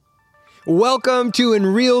Welcome to In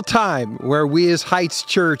Real Time, where we as Heights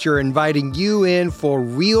Church are inviting you in for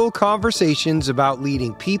real conversations about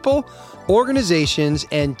leading people, organizations,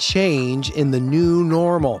 and change in the new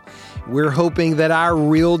normal. We're hoping that our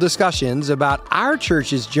real discussions about our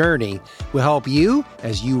church's journey will help you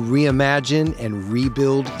as you reimagine and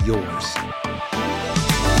rebuild yours.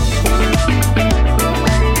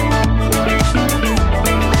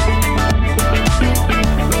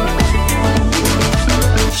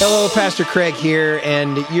 Hello, Pastor Craig here,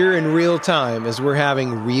 and you're in real time as we're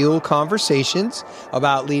having real conversations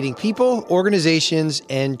about leading people, organizations,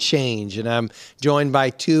 and change. And I'm joined by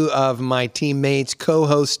two of my teammates,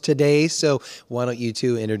 co-hosts today. So why don't you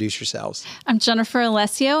two introduce yourselves? I'm Jennifer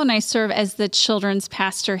Alessio, and I serve as the children's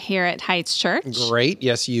pastor here at Heights Church. Great.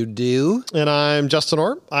 Yes, you do. And I'm Justin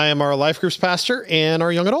Orr. I am our life groups pastor and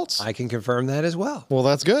our young adults. I can confirm that as well. Well,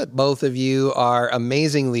 that's good. Both of you are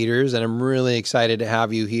amazing leaders, and I'm really excited to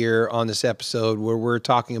have you here on this episode where we're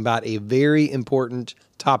talking about a very important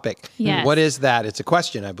topic. Yes. What is that? It's a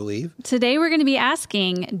question, I believe. Today we're going to be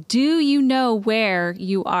asking, do you know where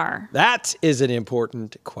you are? That is an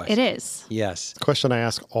important question. It is. Yes. Question I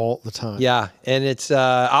ask all the time. Yeah, and it's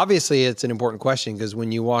obviously it's an important question because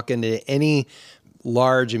when you walk into any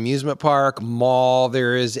large amusement park, mall,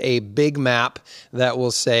 there is a big map that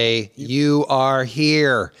will say, you are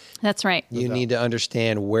here. That's right. You need to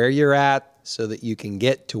understand where you're at so that you can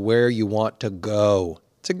get to where you want to go.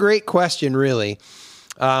 It's a great question, really.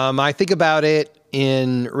 I think about it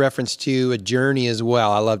in reference to a journey as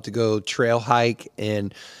well. I love to go trail hike,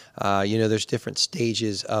 and there's different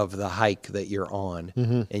stages of the hike that you're on.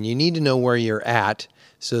 Mm-hmm. And you need to know where you're at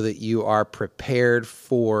so that you are prepared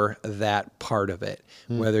for that part of it.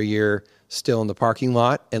 Whether you're still in the parking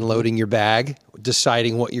lot and loading your bag,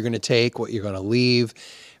 deciding what you're going to take, what you're going to leave.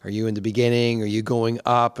 Are you in the beginning? Are you going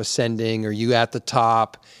up, ascending? Are you at the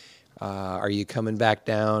top? Are you coming back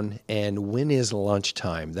down? And when is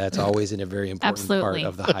lunchtime? That's always a very important part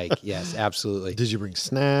of the hike. Yes, absolutely. Did you bring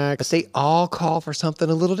snacks? But they all call for something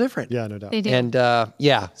a little different. Yeah, no doubt. They do. And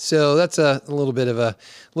so that's a little bit of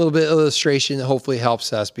illustration that hopefully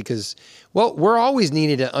helps us because, well, we're always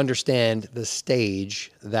needing to understand the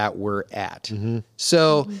stage that we're at. Mm-hmm.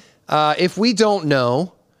 So if we don't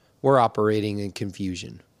know, we're operating in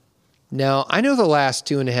confusion. Now, I know the last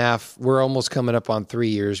 2.5, we're almost coming up on 3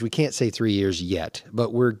 years. We can't say 3 years yet,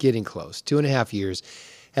 but we're getting close. 2.5 years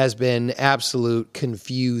has been absolute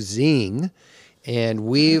confusing, and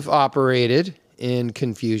we've operated in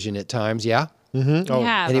confusion at times, yeah? Mm-hmm. Oh,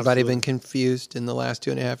 yeah. Anybody been confused in the last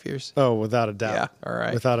 2.5 years? Oh, without a doubt. Yeah, all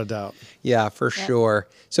right. Without a doubt. Yeah, for sure.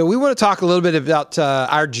 So we want to talk a little bit about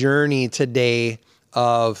our journey today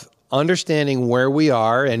of understanding where we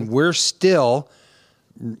are, and we're still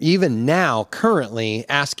even now, currently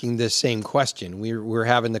asking this same question. We're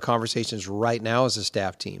having the conversations right now as a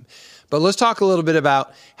staff team. But let's talk a little bit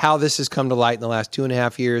about how this has come to light in the last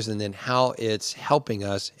 2.5 years and then how it's helping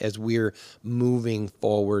us as we're moving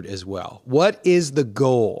forward as well. What is the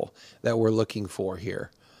goal that we're looking for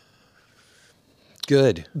here?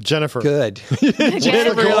 Good. Jennifer. Good.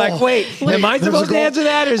 Jennifer, you're like, wait, am I supposed to answer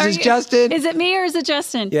that or is this Justin? Is it me or is it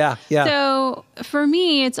Justin? Yeah. So for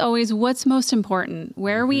me, it's always what's most important.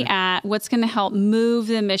 Where are we at? What's going to help move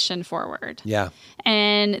the mission forward? Yeah.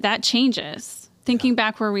 And that changes. Thinking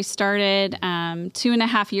back where we started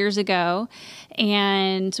 2.5 years ago,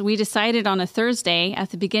 and we decided on a Thursday at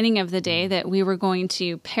the beginning of the day that we were going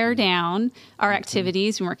to pare down our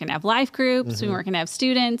activities. We weren't going to have life groups. We weren't going to have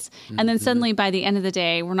students. And then suddenly by the end of the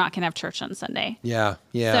day, we're not going to have church on Sunday. Yeah.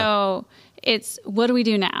 So it's, what do we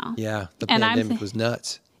do now? Yeah. The pandemic was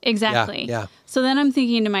nuts. Exactly. Yeah. So then I'm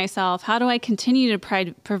thinking to myself, how do I continue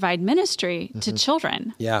to provide ministry to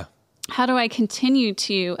children? Yeah. How do I continue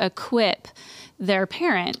to equip their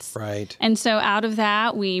parents? Right. And so out of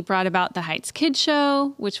that, we brought about the Heights Kids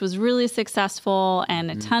Show, which was really successful and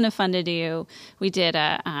a ton of fun to do. We did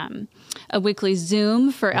a weekly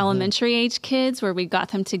Zoom for elementary age kids where we got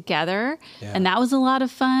them together. Yeah. And that was a lot of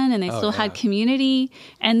fun. And they still had community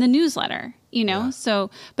and the newsletter, So,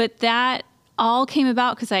 but that all came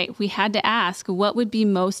about because we had to ask what would be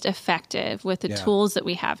most effective with the tools that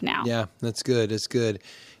we have now. Yeah, that's good. It's good.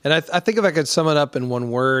 And I think if I could sum it up in one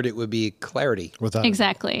word, it would be clarity.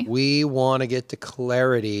 Exactly. We want to get to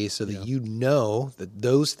clarity so that you know that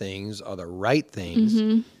those things are the right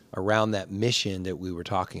things around that mission that we were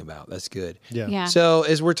talking about. That's good. Yeah. So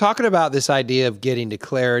as we're talking about this idea of getting to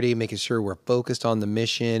clarity, making sure we're focused on the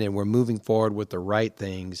mission and we're moving forward with the right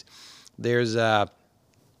things, there's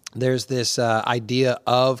there's this idea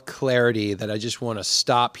of clarity that I just want to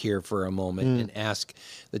stop here for a moment and ask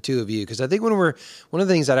the two of you, because I think one of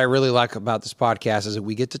the things that I really like about this podcast is that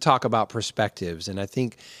we get to talk about perspectives, and I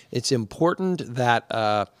think it's important that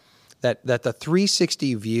that the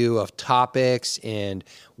 360 view of topics and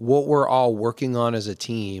what we're all working on as a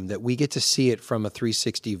team, that we get to see it from a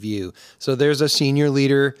 360 view. So there's a senior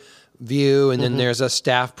leader view, and then there's a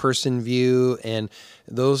staff person view, and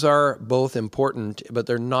those are both important, but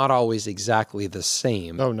they're not always exactly the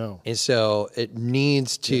same. Oh, no. And so it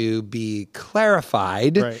needs to be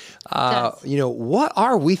clarified. Right. What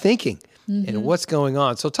are we thinking and what's going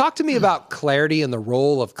on? So talk to me about clarity and the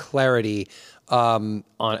role of clarity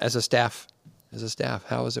as a staff.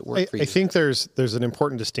 How does it work for you? I think there's an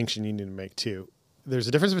important distinction you need to make too. There's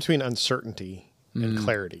a difference between uncertainty and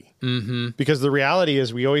clarity. Because the reality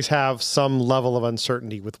is we always have some level of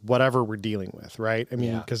uncertainty with whatever we're dealing with, right? I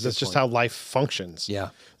mean, because that's just how life functions. Yeah.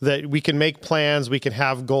 That we can make plans, we can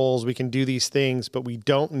have goals, we can do these things, but we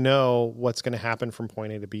don't know what's going to happen from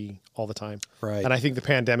point A to B all the time. Right. And I think the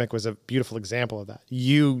pandemic was a beautiful example of that.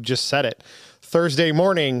 You just said it. Thursday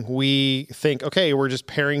morning, we think, okay, we're just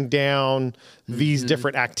paring down these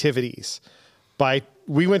different activities.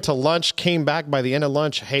 We went to lunch, came back by the end of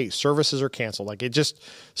lunch, hey, services are canceled.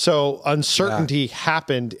 So uncertainty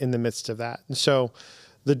happened in the midst of that. And so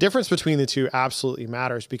the difference between the two absolutely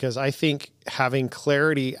matters, because I think having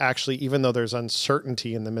clarity actually, even though there's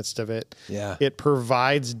uncertainty in the midst of it, it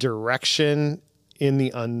provides direction in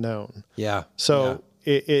the unknown. Yeah. So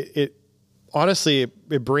it honestly,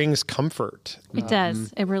 it brings comfort. It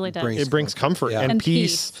does. It really does. It brings comfort Yeah. and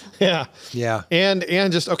peace. Yeah. Yeah.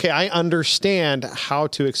 And just, okay, I understand how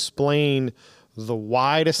to explain the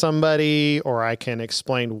why to somebody, or I can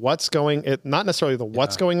explain not necessarily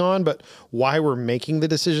what's going on, but why we're making the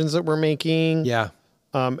decisions that we're making. Yeah.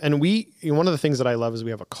 And one of the things that I love is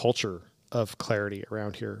we have a culture of clarity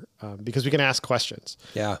around here, because we can ask questions.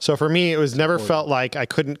 Yeah. So for me, it was never felt like I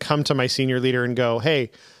couldn't come to my senior leader and go,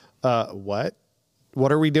 hey,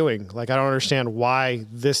 what are we doing? I don't understand why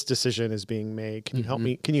this decision is being made. Can you help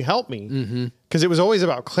me? Can you help me? Because it was always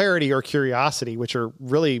about clarity or curiosity, which are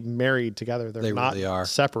really married together. They not really are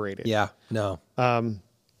separated. Yeah. No.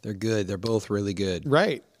 They're good. They're both really good.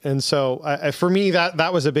 Right. And so for me,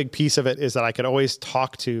 that was a big piece of it, is that I could always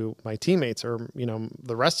talk to my teammates or,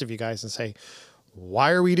 the rest of you guys and say,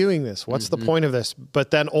 why are we doing this? What's the point of this?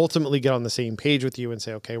 But then ultimately get on the same page with you and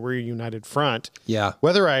say, okay, we're a united front. Yeah.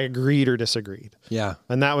 Whether I agreed or disagreed. Yeah.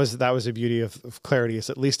 And that was the beauty of clarity, is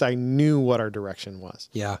at least I knew what our direction was.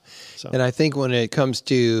 Yeah. So. And I think when it comes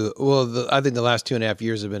to, I think the last 2.5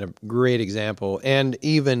 years have been a great example. And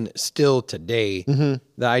even still today, the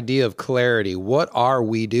idea of clarity, what are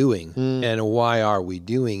we doing and why are we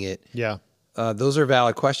doing it? Yeah. Those are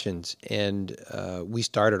valid questions. And we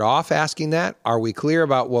started off asking that. Are we clear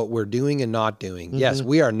about what we're doing and not doing? Yes,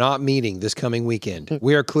 we are not meeting this coming weekend.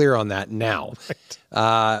 We are clear on that now.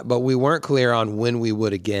 Right. But we weren't clear on when we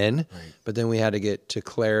would again. Right. But then we had to get to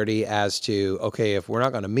clarity as to, okay, if we're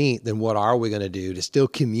not going to meet, then what are we going to do to still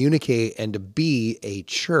communicate and to be a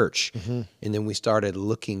church? And then we started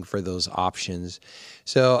looking for those options.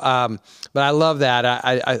 So, but I love that.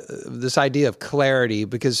 I this idea of clarity,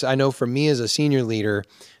 because I know for me as a senior leader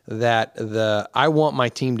that I want my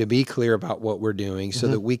team to be clear about what we're doing so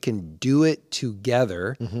that we can do it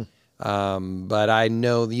together. But I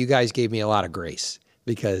know you guys gave me a lot of grace,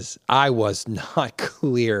 because I was not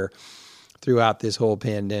clear throughout this whole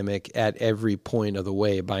pandemic at every point of the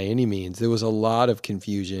way by any means. There was a lot of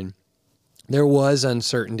confusion. There was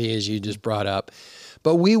uncertainty, as you just brought up.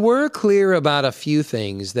 But we were clear about a few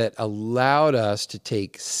things that allowed us to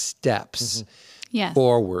take steps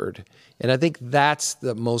forward. And I think that's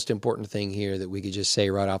the most important thing here that we could just say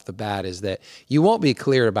right off the bat, is that you won't be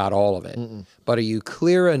clear about all of it, but are you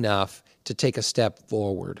clear enough to take a step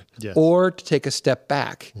forward or to take a step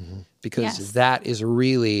back? Because that is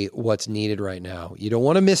really what's needed right now. You don't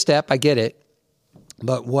want to misstep. I get it.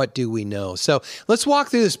 But what do we know? So let's walk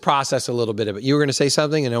through this process a little bit. You were going to say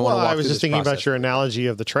something, and I want to walk through this I was just thinking process. about your analogy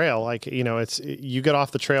of the trail. You get off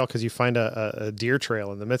the trail because you find a deer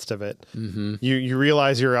trail in the midst of it. You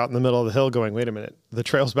realize you're out in the middle of the hill going, wait a minute, the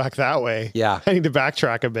trail's back that way. Yeah. I need to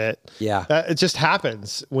backtrack a bit. Yeah. It just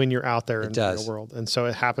happens when you're out there in the real world. And so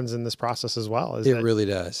it happens in this process as well. It really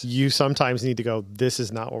does. You sometimes need to go, this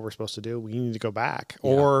is not what we're supposed to do. We need to go back.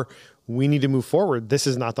 Or we need to move forward. This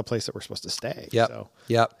is not the place that we're supposed to stay. Yep.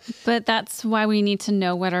 But that's why we need to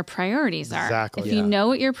know what our priorities are. Exactly. If you know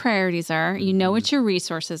what your priorities are, you know what your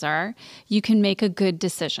resources are, you can make a good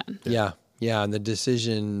decision. Yeah. And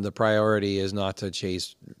the priority is not to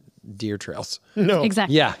chase deer trails. No.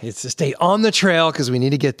 Exactly. Yeah, it's to stay on the trail because we need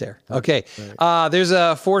to get there. Okay. There's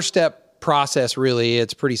a 4-step process, really.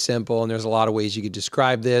 It's pretty simple, and there's a lot of ways you could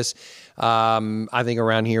describe this. I think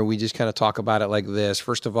around here, we just kind of talk about it like this.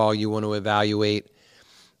 First of all, you want to evaluate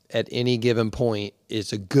at any given point.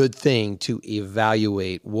 It's a good thing to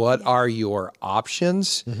evaluate what are your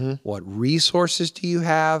options, what resources do you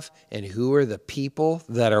have, and who are the people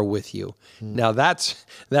that are with you. Now, that's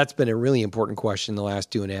been a really important question the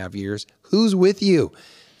last 2.5 years. Who's with you?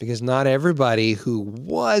 Because not everybody who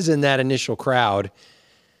was in that initial crowd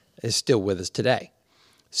is still with us today.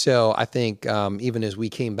 So I think even as we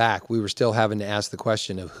came back, we were still having to ask the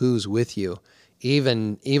question of who's with you.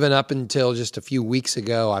 Even up until just a few weeks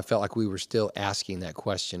ago, I felt like we were still asking that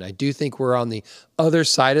question. I do think we're on the other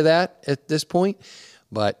side of that at this point,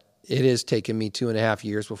 but it has taken me 2.5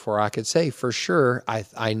 years before I could say for sure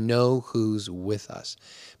I know who's with us.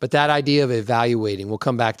 But that idea of evaluating, we'll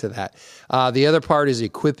come back to that. The other part is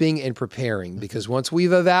equipping and preparing, because once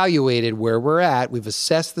we've evaluated where we're at, we've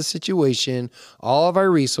assessed the situation, all of our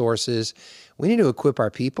resources, we need to equip our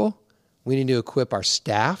people, we need to equip our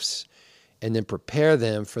staffs, and then prepare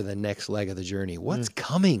them for the next leg of the journey. What's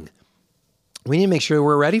coming? We need to make sure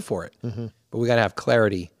we're ready for it. But we got to have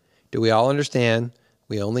clarity. Do we all understand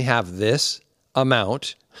we only have this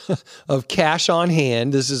amount of cash on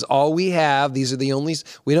hand? This is all we have. These are the only,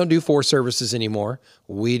 we don't do 4 services anymore.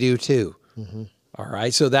 We do 2. All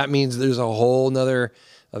right. So that means there's a whole nother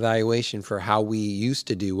evaluation for how we used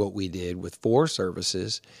to do what we did with 4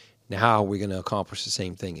 services. Now, how are we going to accomplish the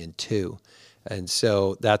same thing in 2? And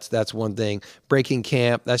so that's one thing. Breaking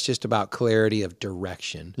camp, that's just about clarity of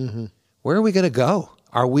direction. Where are we going to go?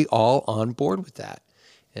 Are we all on board with that?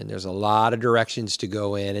 And there's a lot of directions to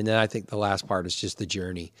go in. And then I think the last part is just the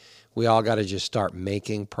journey. We all got to just start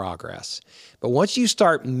making progress. But once you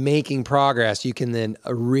start making progress, you can then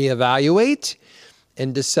reevaluate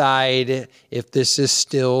and decide if this is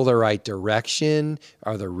still the right direction.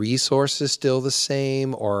 Are the resources still the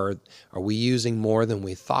same, or are we using more than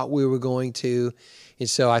we thought we were going to? And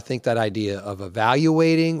so I think that idea of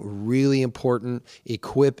evaluating, really important,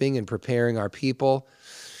 equipping and preparing our people,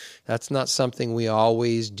 that's not something we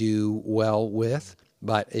always do well with,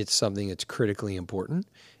 but it's something that's critically important.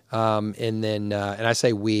 And I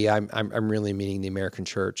say we, I'm really meaning the American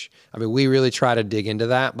church. I mean, we really try to dig into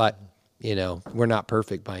that, but we're not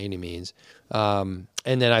perfect by any means. And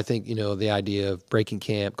then I think, the idea of breaking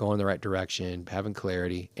camp, going the right direction, having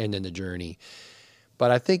clarity, and then the journey.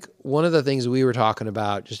 But I think one of the things we were talking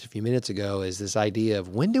about just a few minutes ago is this idea of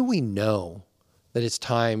when do we know that it's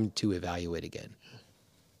time to evaluate again?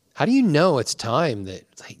 How do you know it's time that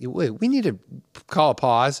we need to call a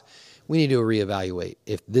pause? We need to reevaluate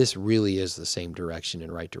if this really is the same direction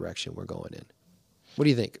and right direction we're going in. What do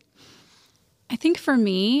you think? I think for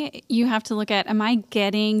me, you have to look at, am I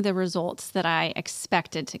getting the results that I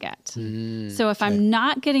expected to get? So if I'm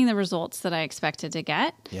not getting the results that I expected to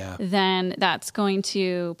get, then that's going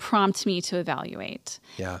to prompt me to evaluate.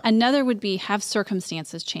 Another would be, have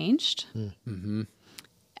circumstances changed?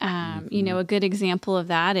 A good example of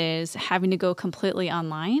that is having to go completely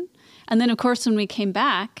online. And then, of course, when we came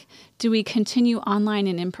back, do we continue online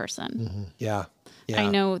and in person? Yeah. I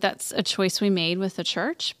know that's a choice we made with the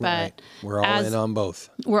church, but we're all in on both.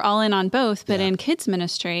 We're all in on both, but in kids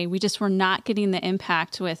ministry, we just were not getting the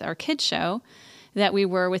impact with our kids show that we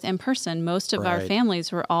were with in person. Most of our families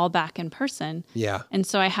were all back in person. And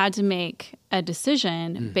so I had to make a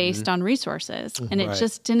decision based on resources. And it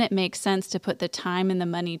just didn't make sense to put the time and the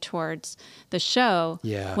money towards the show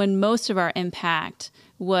when most of our impact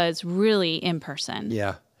was really in person.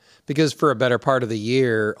 Because for a better part of the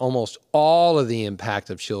year, almost all of the impact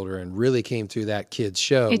of children really came through that kids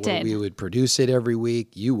show. It did. We would produce it every week.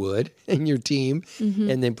 You would, and your team,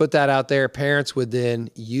 and then put that out there. Parents would then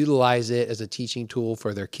utilize it as a teaching tool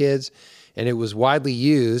for their kids, and it was widely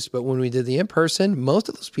used. But when we did the in-person, most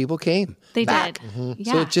of those people came back. Did.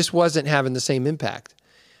 So it just wasn't having the same impact.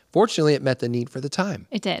 Fortunately, it met the need for the time.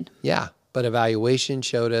 It did. But evaluation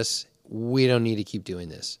showed us we don't need to keep doing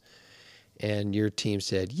this. And your team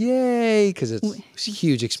said, yay, because it's a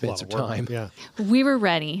huge expense of time. We were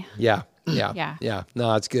ready. No,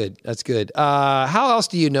 that's good. That's good. How else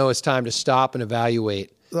do you know it's time to stop and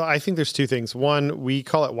evaluate? Well, I think there's 2 things. One, we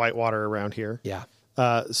call it whitewater around here.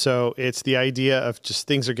 So it's the idea of just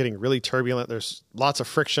things are getting really turbulent. There's lots of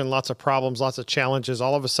friction, lots of problems, lots of challenges.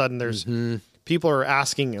 All of a sudden, there's people are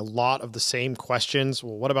asking a lot of the same questions.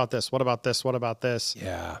 Well, what about this? What about this? What about this?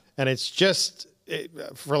 And it's just... it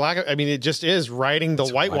just is riding the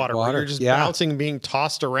whitewater where you're just bouncing, being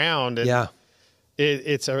tossed around. And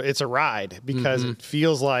it's a ride because it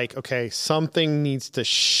feels like, okay, something needs to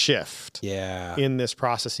shift in this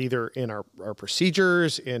process, either in our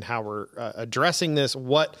procedures, in how we're addressing this.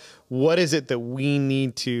 What is it that we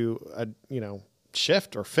need to,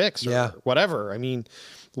 shift or fix or whatever? I mean,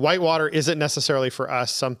 whitewater isn't necessarily for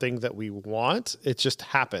us something that we want. It just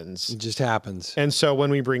happens. It just happens. And so when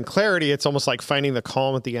we bring clarity, it's almost like finding the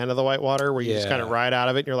calm at the end of the whitewater where you just kind of ride out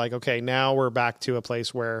of it. And you're like, okay, now we're back to a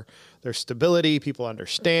place where there's stability. People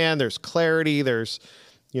understand. There's clarity. There's,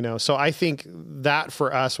 so I think that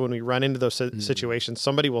for us, when we run into those situations,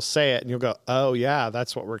 somebody will say it and you'll go, oh yeah,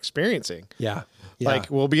 that's what we're experiencing. Yeah.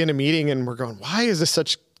 Like we'll be in a meeting and we're going, why is this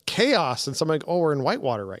such chaos? And somebody go, oh, we're in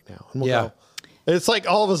whitewater right now. And we'll go, it's like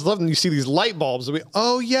all of a sudden you see these light bulbs.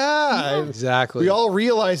 Exactly. We all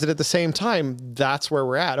realize it at the same time. That's where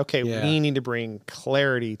we're at. Okay, we need to bring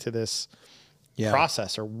clarity to this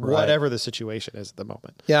process or whatever the situation is at the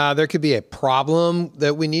moment. Yeah, there could be a problem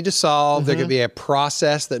that we need to solve. There could be a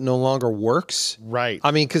process that no longer works. Right. I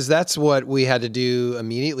mean, because that's what we had to do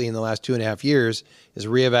immediately in the last 2.5 years is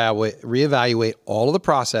reevaluate all of the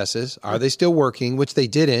processes. Are they still working? Which they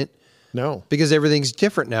didn't. No. Because everything's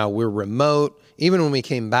different now. We're remote. Even when we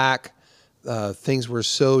came back, things were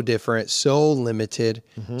so different, so limited.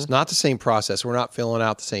 It's not the same process. We're not filling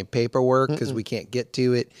out the same paperwork because we can't get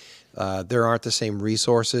to it. There aren't the same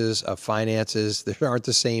resources of finances. There aren't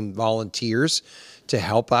the same volunteers to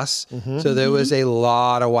help us. So there was a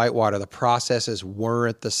lot of whitewater. The processes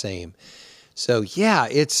weren't the same. So yeah,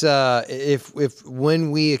 it's if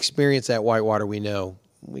when we experience that whitewater, we know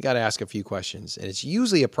we got to ask a few questions, and it's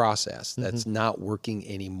usually a process that's not working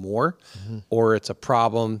anymore, or it's a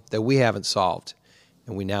problem that we haven't solved,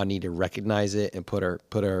 and we now need to recognize it and put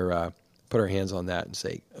our hands on that and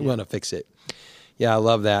say, we want to fix it. Yeah, I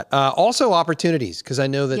love that. Also opportunities, because I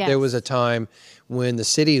know that there was a time when the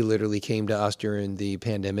city literally came to us during the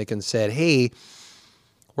pandemic and said, hey,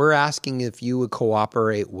 we're asking if you would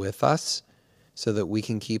cooperate with us so that we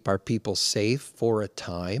can keep our people safe for a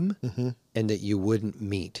time and that you wouldn't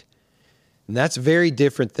meet. And that's very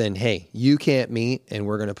different than, hey, you can't meet and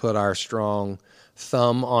we're going to put our strong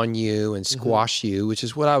thumb on you and squash you, which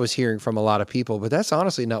is what I was hearing from a lot of people. But that's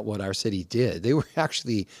honestly not what our city did. They were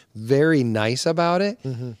actually very nice about it,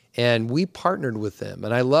 and we partnered with them.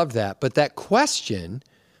 And I love that. But that question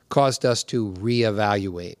caused us to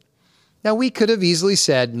reevaluate. Now, we could have easily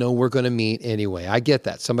said, no, we're going to meet anyway. I get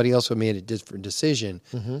that. Somebody else would have made a different decision.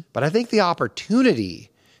 But I think the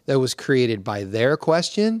opportunity that was created by their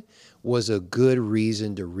question was a good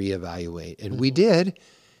reason to reevaluate. And we did.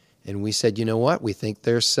 And we said, you know what? We think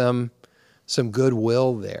there's some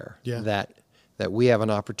goodwill there that we have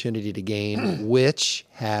an opportunity to gain, which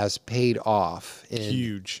has paid off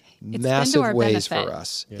in massive ways for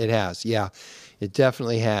us. Yeah. It has. Yeah, it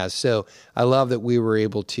definitely has. So I love that we were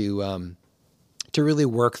able to really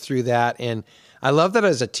work through that. And I love that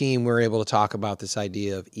as a team, we're able to talk about this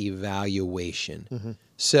idea of evaluation.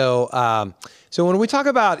 So when we talk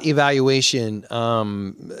about evaluation,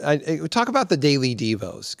 we talk about the daily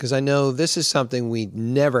devos, because I know this is something we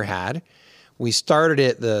never had. We started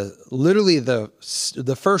it literally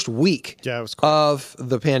the first week of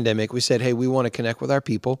the pandemic. We said, hey, we want to connect with our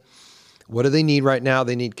people. What do they need right now?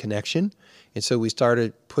 They need connection. And so we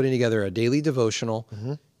started putting together a daily devotional.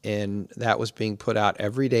 And that was being put out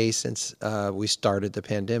every day since we started the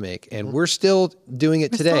pandemic. And we're still doing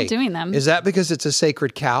it today. We're still doing them. Is that because it's a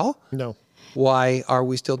sacred cow? No. Why are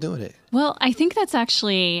we still doing it? Well, I think that's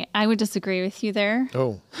actually, I would disagree with you there.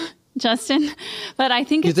 Oh. Justin, but I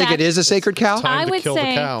think you think it is a sacred cow? I would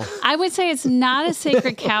say it's not a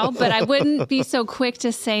sacred cow, but I wouldn't be so quick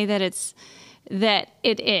to say that it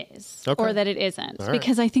is or that it isn't,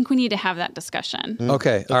 because I think we need to have that discussion.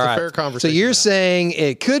 Okay. That's all right. a fair conversation. So you're saying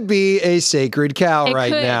it could be a sacred cow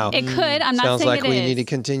now. It could. I'm not Sounds saying like it we is. need to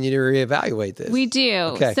continue to reevaluate this. We do.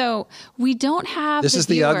 Okay. So we don't have This is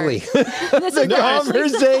the ugly. This is the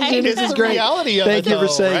conversation. This is great. Thank you for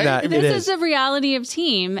saying that. This is a reality of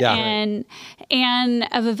team and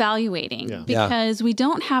of evaluating because we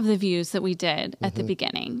don't have the views that we did at the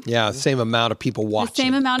beginning. Yeah, same amount of people watching. The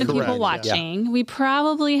same amount of people watching. Yeah. We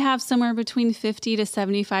probably have somewhere between 50 to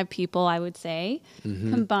 75 people, I would say,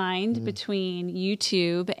 combined between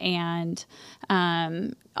YouTube and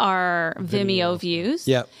our Vimeo views.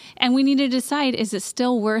 Yep. And we need to decide, is it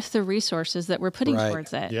still worth the resources that we're putting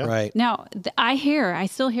towards it? Yeah. Right. Now, I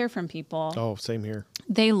still hear from people. Oh, same here.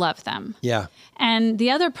 They love them. Yeah. And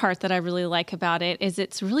the other part that I really like about it is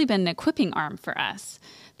it's really been an equipping arm for us,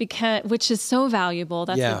 which is so valuable.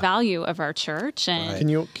 That's the value of our church. And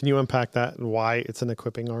Can you unpack that and why it's an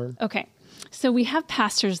equipping arm? Okay. So we have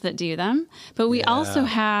pastors that do them, but we also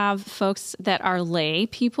have folks that are lay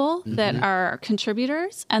people that are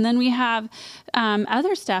contributors. And then we have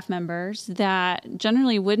other staff members that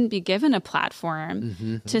generally wouldn't be given a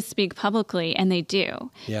platform to speak publicly, and they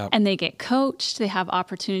do. Yeah. And they get coached. They have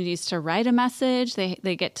opportunities to write a message.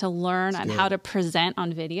 They get to learn on how to present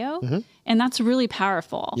on video. And that's really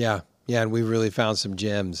powerful. Yeah. Yeah. And we really found some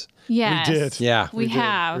gems. Yes. We did. Yeah. We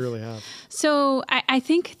have. We really have. So I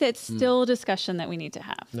think that's still a discussion that we need to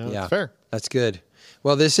have. No, Yeah. it's fair. That's good.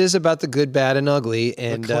 Well, this is about the good, bad, and ugly.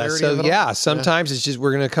 And clarity of it all. sometimes it's just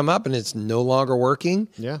we're going to come up and it's no longer working.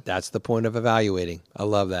 Yeah. That's the point of evaluating. I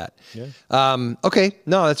love that. Yeah. Okay.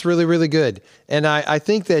 No, that's really, really good. And I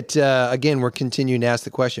think that, again, we're continuing to ask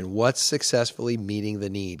the question, what's successfully meeting the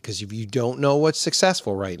need? Because if you don't know what's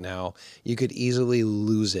successful right now, you could easily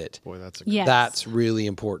lose it. Boy, that's a Yes. That's really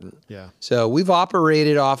important. Yeah. So we've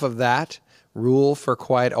operated off of that rule for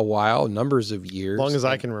quite a while, numbers of years. As long as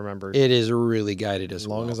I can remember. It has really guided us. As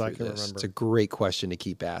long as I through can this. remember. It's a great question to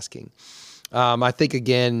keep asking. I think,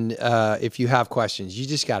 again, if you have questions, you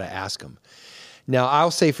just got to ask them. Now,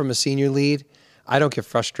 I'll say from a senior lead, I don't get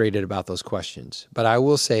frustrated about those questions, but I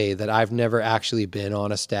will say that I've never actually been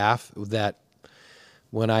on a staff that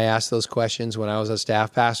when I asked those questions when I was a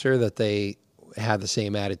staff pastor, that they had the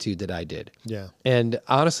same attitude that I did. Yeah. And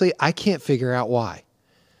honestly, I can't figure out why.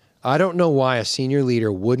 I don't know why a senior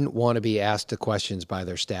leader wouldn't want to be asked the questions by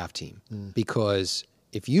their staff team. Because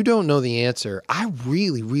if you don't know the answer, I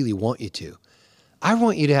really, really want you to. I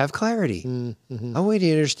want you to have clarity. I want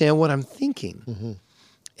you to understand what I'm thinking.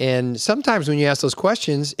 And sometimes when you ask those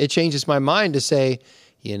questions, it changes my mind to say,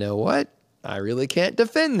 you know what? I really can't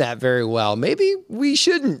defend that very well. Maybe we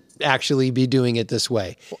shouldn't actually be doing it this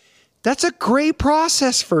way. That's a great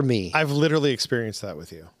process for me. I've literally experienced that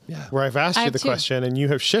with you. Yeah. Where I've asked I you have the too. question and you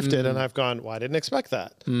have shifted and I've gone, well, I didn't expect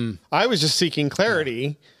that. I was just seeking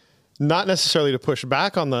clarity, not necessarily to push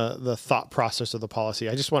back on the thought process of the policy.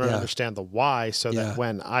 I just wanted to understand the why so that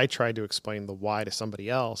when I tried to explain the why to somebody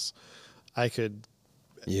else,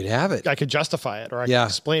 You'd have it. I could justify it or I could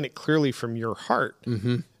explain it clearly from your heart.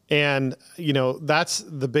 And, that's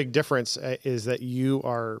the big difference is that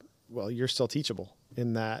you're still teachable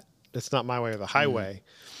in that it's not my way or the highway.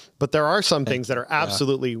 But there are some things that are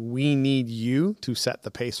absolutely, we need you to set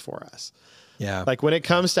the pace for us. Yeah. Like when it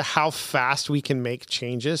comes to how fast we can make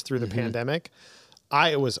changes through the pandemic,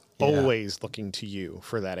 I was always looking to you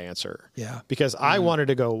for that answer. Yeah. Because I wanted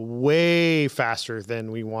to go way faster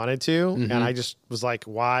than we wanted to. And I just was like,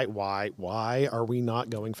 why are we not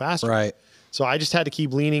going faster? Right. So I just had to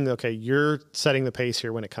keep leaning. Okay, you're setting the pace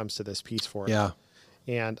here when it comes to this piece for us. Yeah.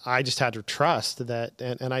 And I just had to trust that.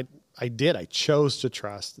 And I did. I chose to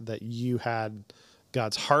trust that you had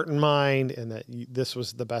God's heart in mind and that this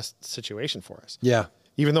was the best situation for us. Yeah.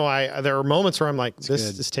 Even though there are moments where I'm like,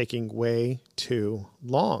 this good. is taking way too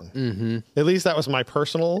long. At least that was my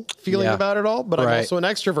personal feeling about it all. But I'm also an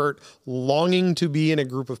extrovert longing to be in a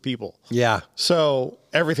group of people. Yeah. So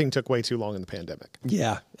everything took way too long in the pandemic.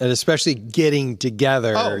 Yeah. And especially getting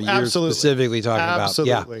together. Oh, You're absolutely. specifically talking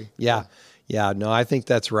Absolutely. about. Yeah. Yeah. No, I think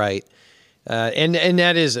that's right. And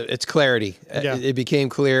that is, it's clarity. Yeah. It became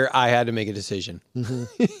clear I had to make a decision.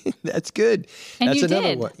 That's good. And That's you another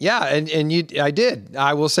did. one. Yeah. And I did.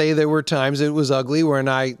 I will say there were times it was ugly when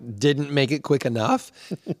I didn't make it quick enough.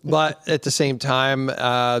 But at the same time,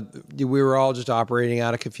 we were all just operating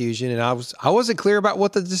out of confusion. And I wasn't clear about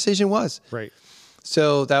what the decision was. Right.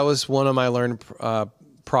 So that was one of my learned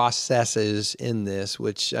processes in this,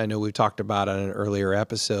 which I know we've talked about on an earlier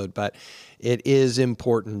episode, but it is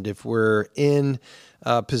important if we're in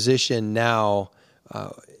a position now,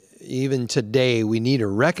 even today, we need to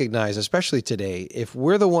recognize, especially today, if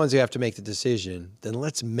we're the ones who have to make the decision, then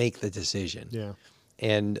let's make the decision. Yeah.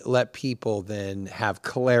 And let people then have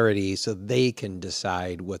clarity so they can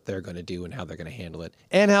decide what they're going to do and how they're going to handle it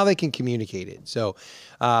and how they can communicate it. So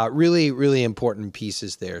really, really important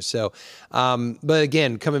pieces there. So, but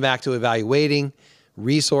again, coming back to evaluating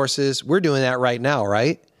resources, we're doing that right now,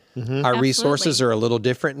 right? Our Absolutely. resources are a little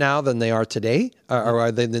different now than they are today,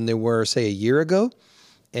 or than they were, say, a year ago.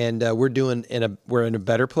 And we're in a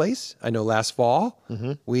better place. I know last fall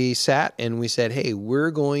we sat and we said, "Hey,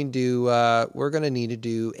 we're going to need to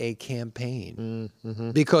do a campaign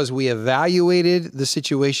because we evaluated the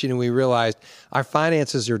situation and we realized our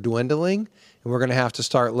finances are dwindling, and we're going to have to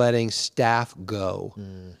start letting staff go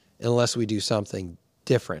unless we do something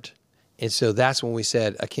different." And so that's when we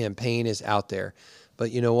said a campaign is out there.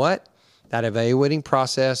 But you know what? That evaluating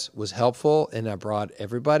process was helpful, and I brought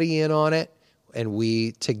everybody in on it. And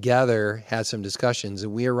we together had some discussions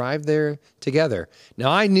and we arrived there together. Now,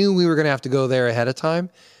 I knew we were going to have to go there ahead of time,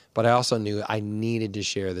 but I also knew I needed to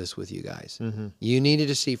share this with you guys. You needed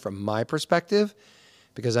to see from my perspective,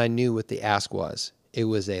 because I knew what the ask was. It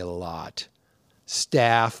was a lot.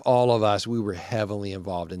 Staff, all of us, we were heavily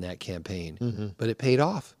involved in that campaign, but it paid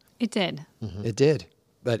off. It did. It did.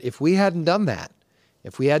 But if we hadn't done that,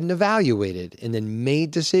 if we hadn't evaluated and then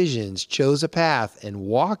made decisions, chose a path and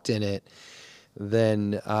walked in it,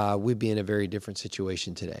 then we'd be in a very different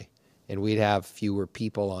situation today. And we'd have fewer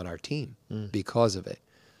people on our team because of it.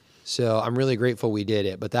 So I'm really grateful we did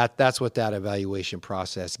it. But that's what that evaluation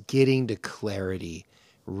process, getting to clarity,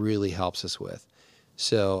 really helps us with.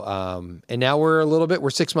 So, and now we're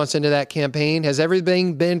 6 months into that campaign. Has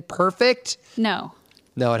everything been perfect? No.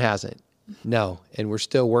 No, it hasn't. No. And we're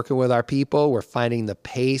still working with our people. We're finding the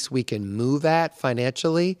pace we can move at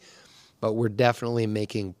financially, but we're definitely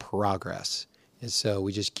making progress. And so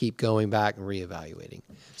we just keep going back and reevaluating.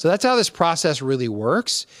 So that's how this process really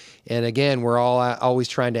works. And again, we're always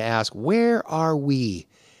trying to ask, where are we?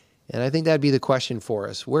 And I think that'd be the question for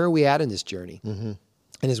us. Where are we at in this journey? And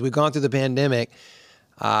as we've gone through the pandemic,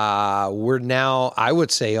 we're now, I would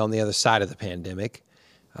say, on the other side of the pandemic.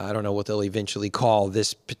 I don't know what they'll eventually call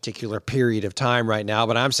this particular period of time right now,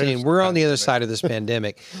 but I'm saying we're on the other side of this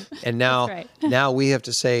pandemic. And now, now we have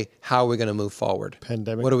to say, how are we going to move forward?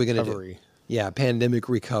 Pandemic What are we going to do? recovery. Yeah, pandemic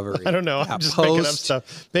recovery. I don't know. Yeah, I'm just making up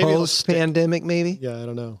stuff. Maybe it'll stick. Post-pandemic, maybe? Yeah, I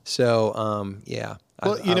don't know. So, yeah.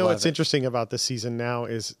 Well, I love what's it. interesting about this season now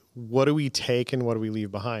is what do we take and what do we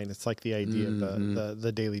leave behind? It's like the idea of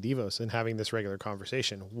the daily devos and having this regular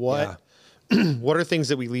conversation. What what are things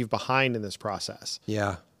that we leave behind in this process?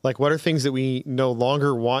 Yeah. Like what are things that we no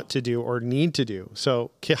longer want to do or need to do?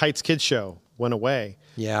 So Heights Kids Show went away.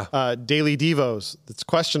 Yeah. Daily devos, it's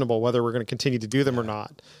questionable whether we're going to continue to do them or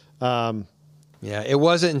not. Yeah, it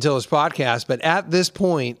wasn't until this podcast, but at this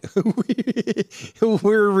point,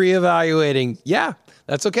 we're reevaluating. Yeah,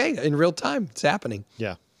 that's okay. In real time, it's happening.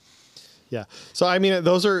 Yeah. Yeah. So, I mean,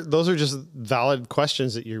 those are just valid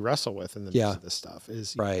questions that you wrestle with in the midst of this stuff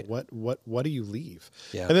is Right. What do you leave?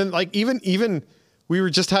 Yeah. And then like, even we were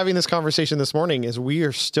just having this conversation this morning is we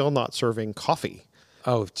are still not serving coffee.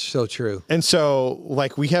 Oh, so true. And so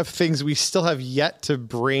like we have things we still have yet to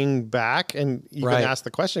bring back and even ask the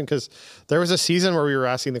question, because there was a season where we were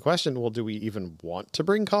asking the question, well, do we even want to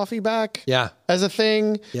bring coffee back as a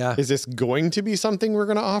thing? Yeah. Is this going to be something we're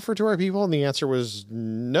going to offer to our people? And the answer was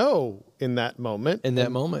no in that moment.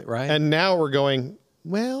 Right? And now we're going,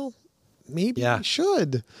 well, maybe we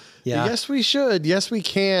should. Yeah. Yes, we should. Yes, we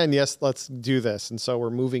can. Yes, let's do this. And so we're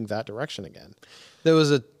moving that direction again. There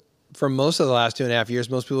was for most of the last 2.5 years,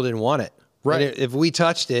 most people didn't want it. Right. And if we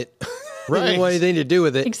touched it, we didn't want anything to do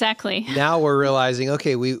with it. Exactly. Now we're realizing,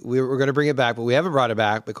 okay, we're going to bring it back, but we haven't brought it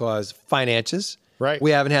back because finances. Right.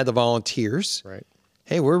 We haven't had the volunteers. Right.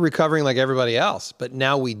 Hey, we're recovering like everybody else, but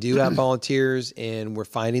now we do have volunteers and we're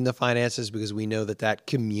finding the finances because we know that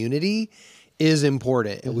community is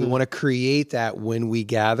important and we want to create that when we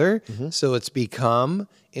gather. So it's become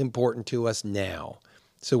important to us now.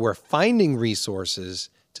 So we're finding resources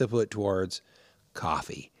to put towards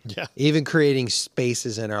coffee. Yeah. Even creating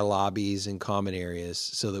spaces in our lobbies and common areas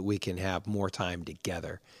so that we can have more time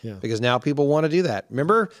together. Yeah. Because now people want to do that.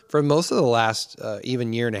 Remember, for most of the last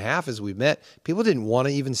even year and a half as we've met, people didn't want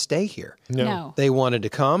to even stay here. No. They wanted to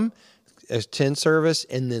come, attend service,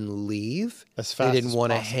 and then leave. As fast They didn't as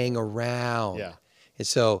want to possible. hang around. Yeah. And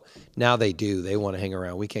so now they do. They want to hang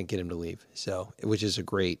around. We can't get them to leave. So, which is a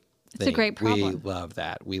great thing. It's a great problem. We love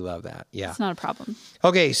that. We love that. Yeah. It's not a problem.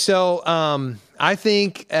 Okay, so I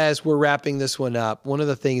think as we're wrapping this one up, one of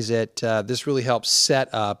the things that this really helps set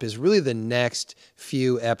up is really the next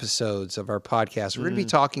few episodes of our podcast. We're going to be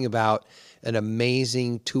talking about an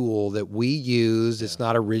amazing tool that we use. It's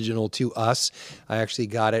not original to us. I actually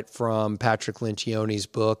got it from Patrick Lencioni's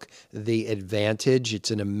book, The Advantage. It's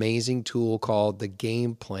an amazing tool called the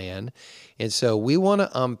Game Plan. And so we want to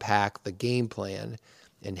unpack the game plan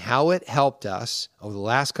and how it helped us over the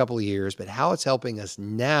last couple of years, but how it's helping us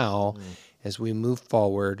now as we move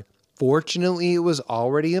forward. Fortunately, it was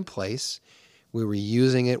already in place. We were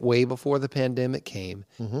using it way before the pandemic came,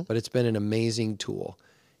 but it's been an amazing tool.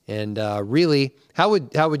 And really, how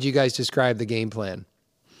would you guys describe the game plan?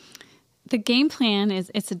 The game plan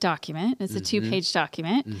it's a document. It's a 2-page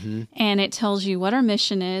document, and it tells you what our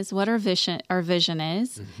mission is, what our vision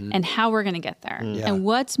is, and how we're going to get there, and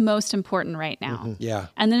what's most important right now. Yeah.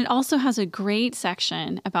 And then it also has a great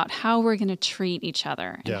section about how we're going to treat each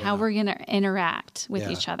other and how we're going to interact with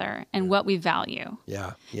each other and what we value.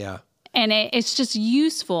 Yeah, yeah. And it's just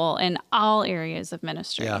useful in all areas of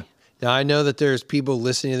ministry. Yeah. Now, I know that there's people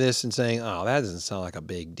listening to this and saying, oh, that doesn't sound like a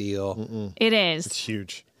big deal. It is. It's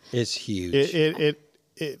huge. It's huge.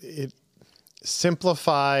 it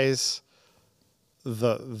simplifies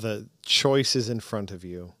the choices in front of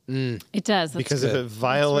you. It does. Because if it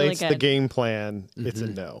violates really the game plan, it's a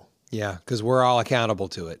no. Yeah, because we're all accountable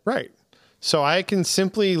to it. Right. So I can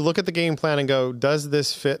simply look at the game plan and go, does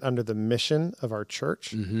this fit under the mission of our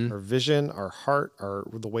church, our vision, our heart,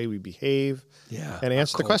 the way we behave? Yeah, and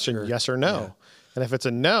answer the question, yes or no. Yeah. And if it's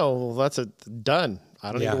a no, well, that's a done.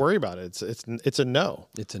 I don't need to worry about it. It's a no.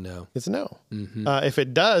 It's a no. It's a no. If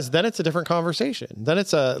it does, then it's a different conversation. Then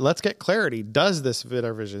it's let's get clarity. Does this fit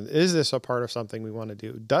our vision? Is this a part of something we want to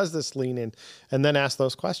do? Does this lean in? And then ask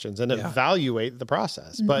those questions and evaluate the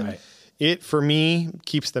process. But it, for me,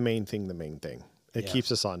 keeps the main thing the main thing. It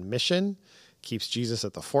keeps us on mission, keeps Jesus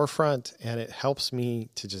at the forefront, and it helps me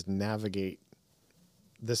to just navigate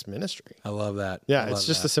this ministry. I love that. Yeah, it's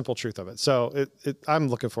just the simple truth of it. So I'm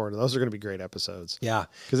looking forward to those. Are going to be great episodes. Yeah.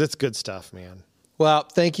 Because it's good stuff, man. Well,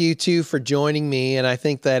 thank you too for joining me. And I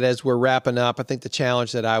think that as we're wrapping up, I think the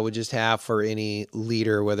challenge that I would just have for any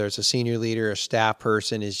leader, whether it's a senior leader or staff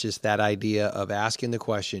person, is just that idea of asking the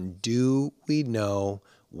question, do we know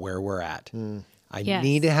where we're at? I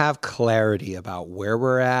need to have clarity about where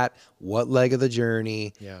we're at, what leg of the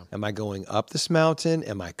journey. Yeah. Am I going up this mountain?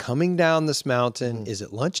 Am I coming down this mountain? Is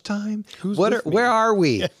it lunchtime? Where are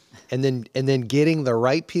we? And then getting the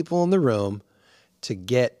right people in the room to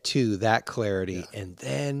get to that clarity and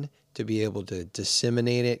then to be able to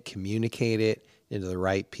disseminate it, communicate it into the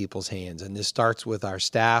right people's hands. And this starts with our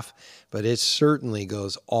staff, but it certainly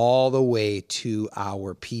goes all the way to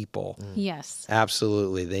our people. Yes.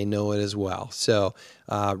 Absolutely. They know it as well. So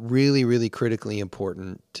really, really critically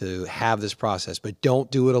important to have this process, but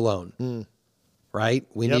don't do it alone, right?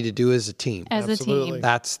 We need to do it as a team. As a team.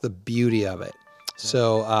 That's the beauty of it.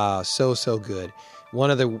 So, so good. One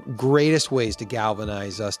of the greatest ways to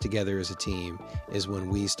galvanize us together as a team is when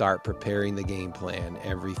we start preparing the game plan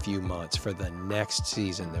every few months for the next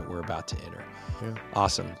season that we're about to enter. Yeah.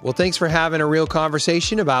 Awesome. Well, thanks for having a real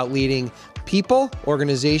conversation about leading people,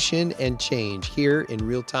 organization, and change here in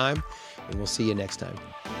real time. And we'll see you next time.